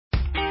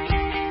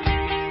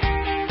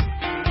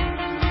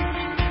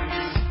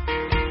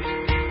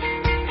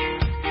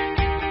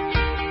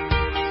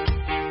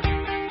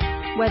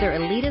Whether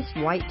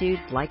elitist white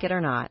dudes like it or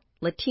not,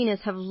 Latinas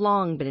have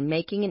long been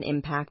making an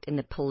impact in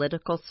the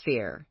political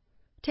sphere.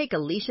 Take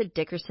Alicia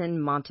Dickerson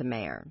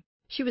Montemayor.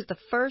 She was the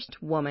first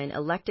woman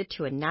elected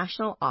to a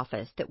national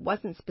office that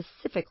wasn't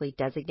specifically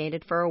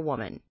designated for a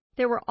woman.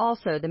 There were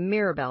also the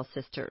Mirabal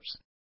sisters,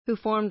 who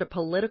formed a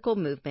political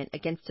movement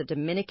against a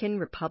Dominican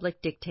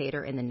Republic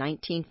dictator in the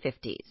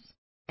 1950s.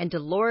 And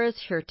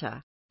Dolores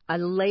Huerta, a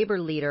labor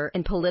leader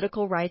and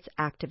political rights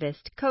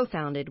activist,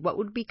 co-founded what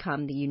would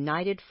become the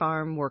United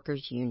Farm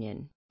Workers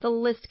Union. The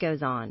list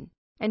goes on,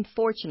 and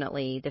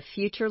fortunately, the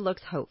future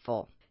looks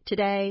hopeful.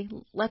 Today,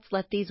 let's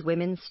let these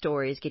women's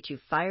stories get you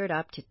fired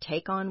up to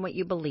take on what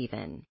you believe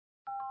in.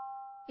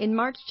 In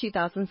March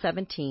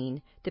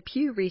 2017, the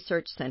Pew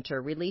Research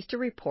Center released a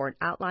report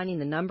outlining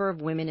the number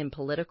of women in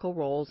political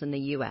roles in the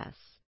U.S.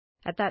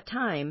 At that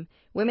time,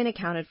 women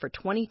accounted for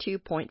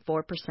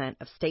 22.4%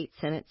 of state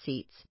Senate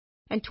seats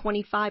and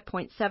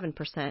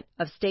 25.7%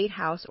 of state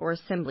House or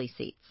Assembly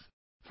seats.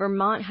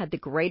 Vermont had the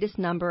greatest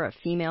number of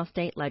female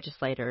state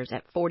legislators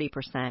at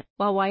 40%,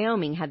 while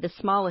Wyoming had the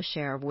smallest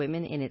share of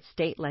women in its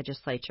state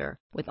legislature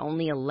with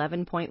only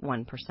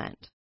 11.1%.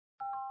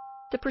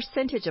 The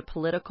percentage of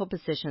political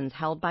positions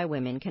held by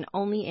women can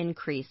only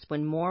increase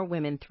when more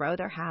women throw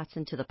their hats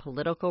into the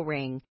political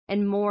ring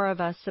and more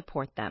of us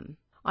support them.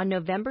 On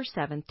November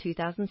 7,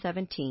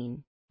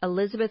 2017,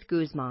 Elizabeth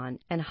Guzman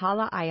and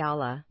Hala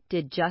Ayala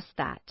did just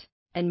that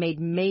and made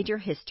major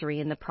history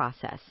in the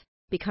process,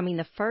 becoming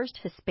the first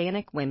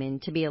Hispanic women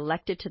to be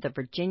elected to the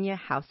Virginia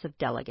House of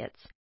Delegates,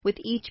 with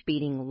each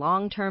beating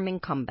long-term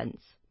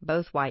incumbents,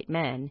 both white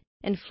men,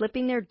 and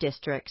flipping their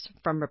districts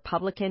from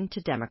Republican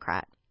to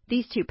Democrat.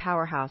 These two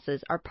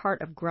powerhouses are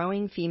part of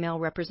growing female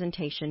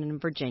representation in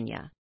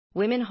Virginia.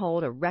 Women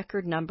hold a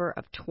record number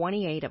of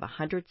 28 of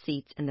 100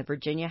 seats in the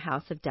Virginia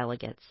House of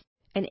Delegates,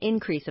 an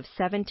increase of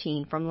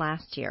 17 from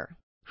last year.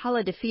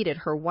 Hala defeated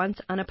her once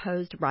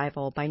unopposed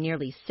rival by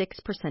nearly 6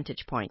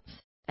 percentage points,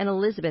 and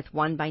Elizabeth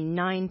won by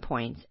 9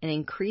 points and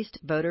increased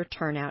voter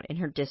turnout in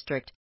her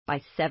district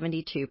by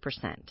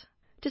 72%.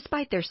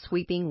 Despite their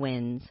sweeping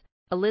wins,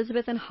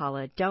 Elizabeth and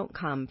Hala don't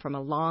come from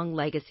a long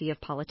legacy of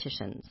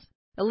politicians.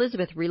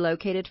 Elizabeth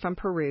relocated from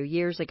Peru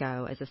years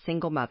ago as a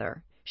single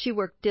mother. She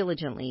worked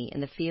diligently in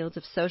the fields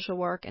of social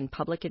work and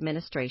public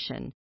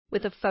administration,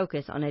 with a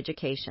focus on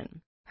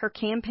education. Her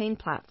campaign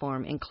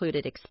platform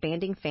included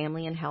expanding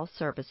family and health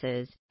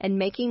services and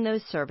making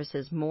those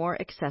services more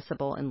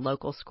accessible in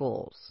local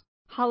schools.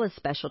 Hala's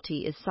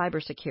specialty is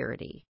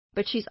cybersecurity,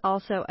 but she's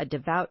also a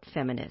devout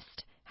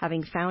feminist,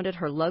 having founded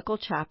her local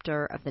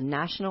chapter of the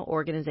National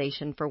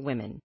Organization for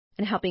Women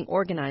and helping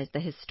organize the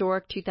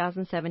historic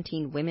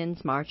 2017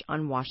 Women's March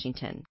on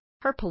Washington.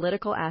 Her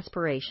political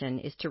aspiration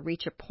is to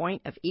reach a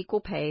point of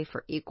equal pay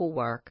for equal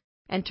work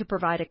and to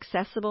provide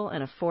accessible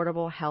and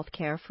affordable health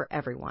care for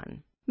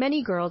everyone.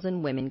 Many girls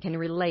and women can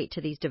relate to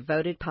these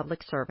devoted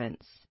public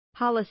servants.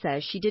 Hala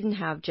says she didn't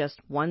have just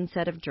one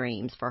set of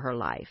dreams for her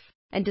life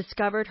and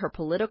discovered her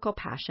political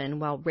passion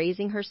while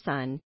raising her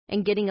son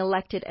and getting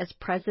elected as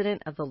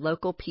president of the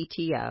local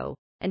PTO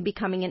and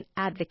becoming an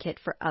advocate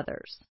for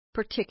others,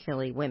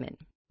 particularly women.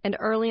 And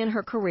early in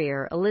her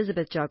career,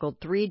 Elizabeth juggled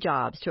 3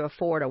 jobs to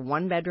afford a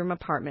 1-bedroom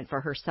apartment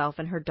for herself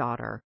and her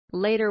daughter,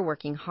 later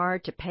working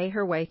hard to pay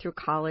her way through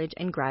college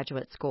and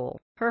graduate school.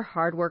 Her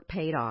hard work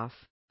paid off,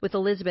 with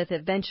Elizabeth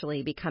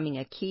eventually becoming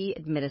a key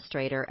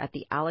administrator at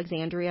the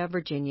Alexandria,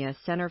 Virginia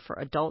Center for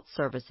Adult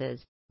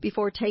Services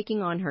before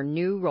taking on her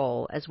new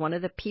role as one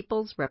of the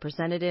people's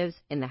representatives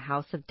in the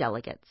House of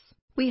Delegates.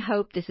 We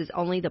hope this is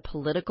only the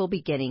political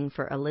beginning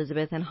for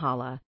Elizabeth and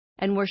Hala,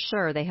 and we're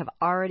sure they have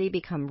already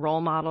become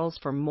role models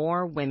for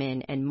more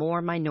women and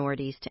more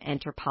minorities to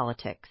enter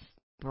politics.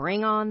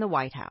 Bring on the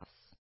White House.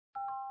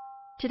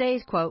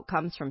 Today's quote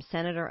comes from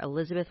Senator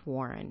Elizabeth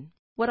Warren.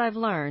 What I've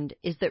learned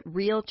is that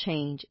real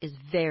change is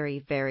very,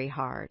 very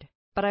hard.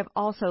 But I've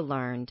also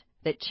learned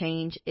that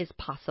change is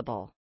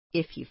possible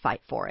if you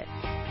fight for it.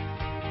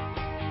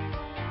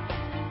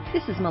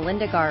 This is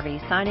Melinda Garvey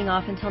signing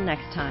off until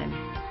next time.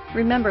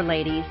 Remember,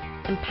 ladies,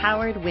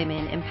 empowered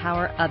women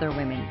empower other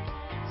women.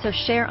 So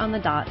share on the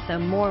dot so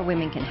more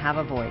women can have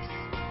a voice.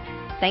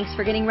 Thanks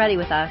for getting ready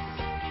with us.